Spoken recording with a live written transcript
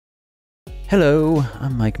Hello,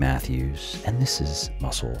 I'm Mike Matthews, and this is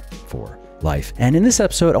Muscle for Life. And in this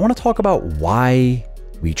episode, I want to talk about why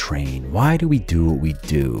we train. Why do we do what we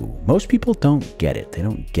do? Most people don't get it. They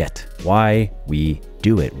don't get why we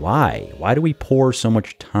do it. Why? Why do we pour so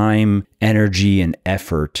much time, energy, and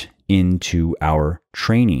effort into our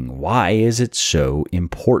training? Why is it so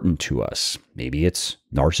important to us? Maybe it's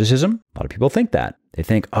narcissism. A lot of people think that. They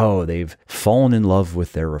think, oh, they've fallen in love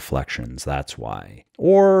with their reflections. That's why.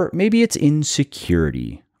 Or maybe it's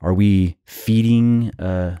insecurity. Are we feeding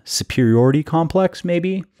a superiority complex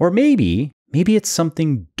maybe? Or maybe it's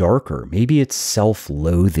something darker. Maybe it's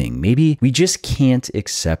self-loathing. Maybe we just can't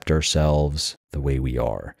accept ourselves the way we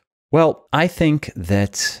are. Well, I think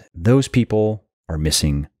that those people are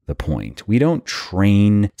missing the point. We don't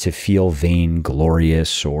train to feel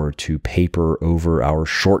vainglorious or to paper over our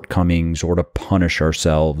shortcomings or to punish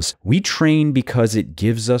ourselves. We train because it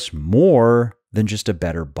gives us more than just a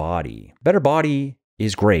better body. A better body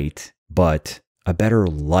is great, but a better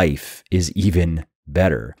life is even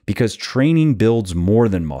better, because training builds more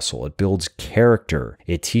than muscle. It builds character.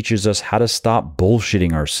 It teaches us how to stop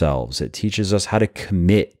bullshitting ourselves. It teaches us how to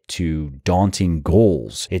commit to daunting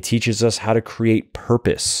goals. It teaches us how to create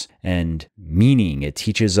purpose and meaning. It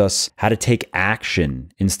teaches us how to take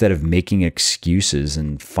action instead of making excuses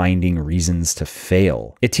and finding reasons to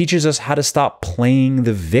fail. It teaches us how to stop playing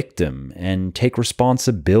the victim and take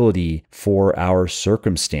responsibility for our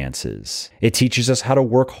circumstances. It teaches us how to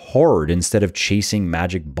work hard instead of chasing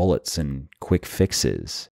magic bullets and quick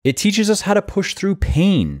fixes. It teaches us how to push through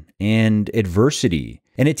pain and adversity.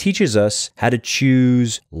 And it teaches us how to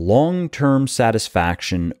choose long-term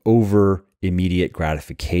satisfaction over immediate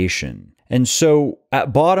gratification. And so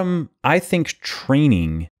at bottom, I think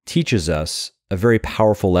training teaches us a very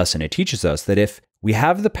powerful lesson. It teaches us that if we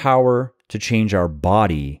have the power to change our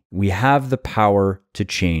body, we have the power to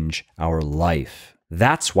change our life.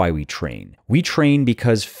 That's why we train. We train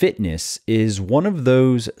because fitness is one of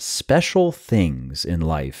those special things in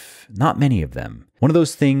life, not many of them. One of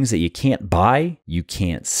those things that you can't buy, you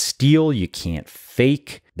can't steal, you can't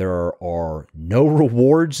fake. There are no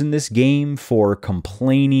rewards in this game for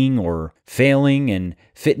complaining or failing, and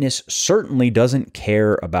fitness certainly doesn't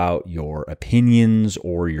care about your opinions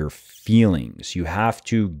or your feelings. You have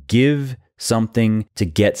to give something to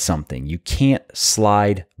get something. You can't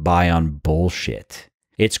slide by on bullshit.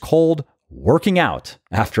 It's called working out,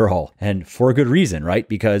 after all, and for a good reason, right?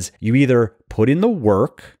 Because you either put in the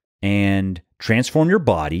work and transform your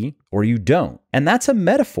body, or you don't. And that's a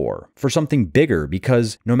metaphor for something bigger,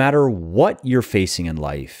 because no matter what you're facing in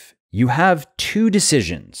life, you have two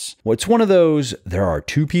decisions. Well, it's one of those, there are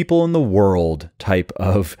two people in the world type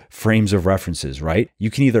of frames of references, right? You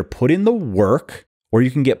can either put in the work or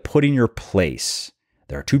you can get put in your place.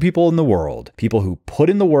 There are two people in the world, people who put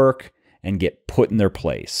in the work and get put in their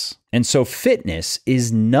place. And so fitness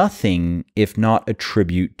is nothing if not a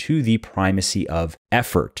tribute to the primacy of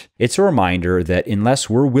effort. It's a reminder that unless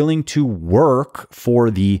we're willing to work for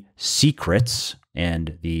the secrets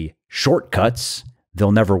and the shortcuts,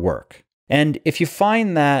 they'll never work. And if you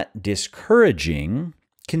find that discouraging,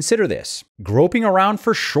 consider this. Groping around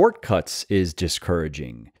for shortcuts is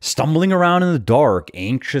discouraging. Stumbling around in the dark,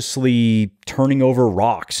 anxiously turning over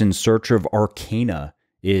rocks in search of arcana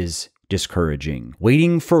is discouraging.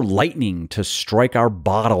 Waiting for lightning to strike our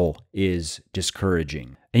bottle is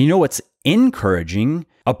discouraging. And you know what's encouraging?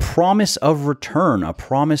 A promise of return, a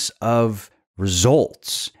promise of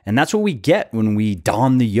results. And that's what we get when we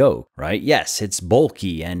don the yoke, right? Yes, it's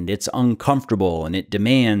bulky and it's uncomfortable and it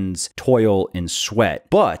demands toil and sweat,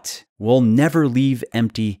 but we'll never leave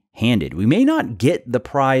empty-handed. We may not get the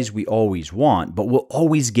prize we always want, but we'll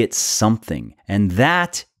always get something. And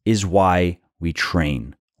that is why we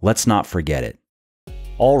train. Let's not forget it.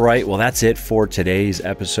 All right, well, that's it for today's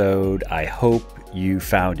episode. I hope you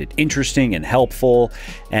found it interesting and helpful.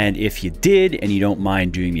 And if you did, and you don't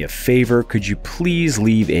mind doing me a favor, could you please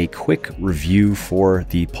leave a quick review for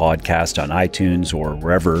the podcast on iTunes or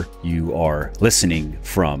wherever you are listening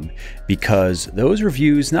from? Because those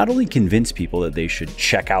reviews not only convince people that they should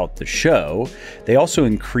check out the show, they also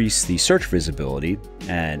increase the search visibility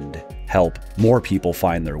and help more people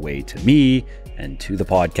find their way to me and to the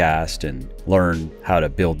podcast and learn how to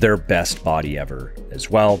build their best body ever as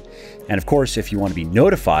well. And of course, if you want to be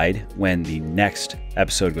notified when the next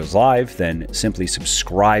episode goes live, then simply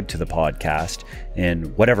subscribe to the podcast in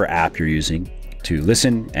whatever app you're using. to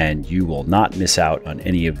listen, and you will not miss out on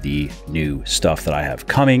any of the new stuff that I have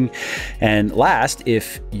coming. And last,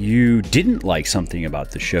 if you didn't like something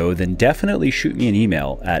about the show, then definitely shoot me an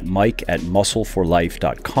email at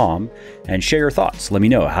mike@muscleforlife.com and share your thoughts. Let me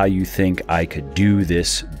know how you think I could do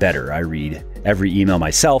this better. I read every email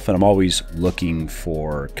myself, and I'm always looking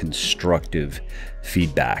for constructive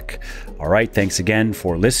feedback. All right, thanks again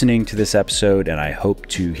for listening to this episode, and I hope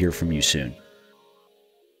to hear from you soon.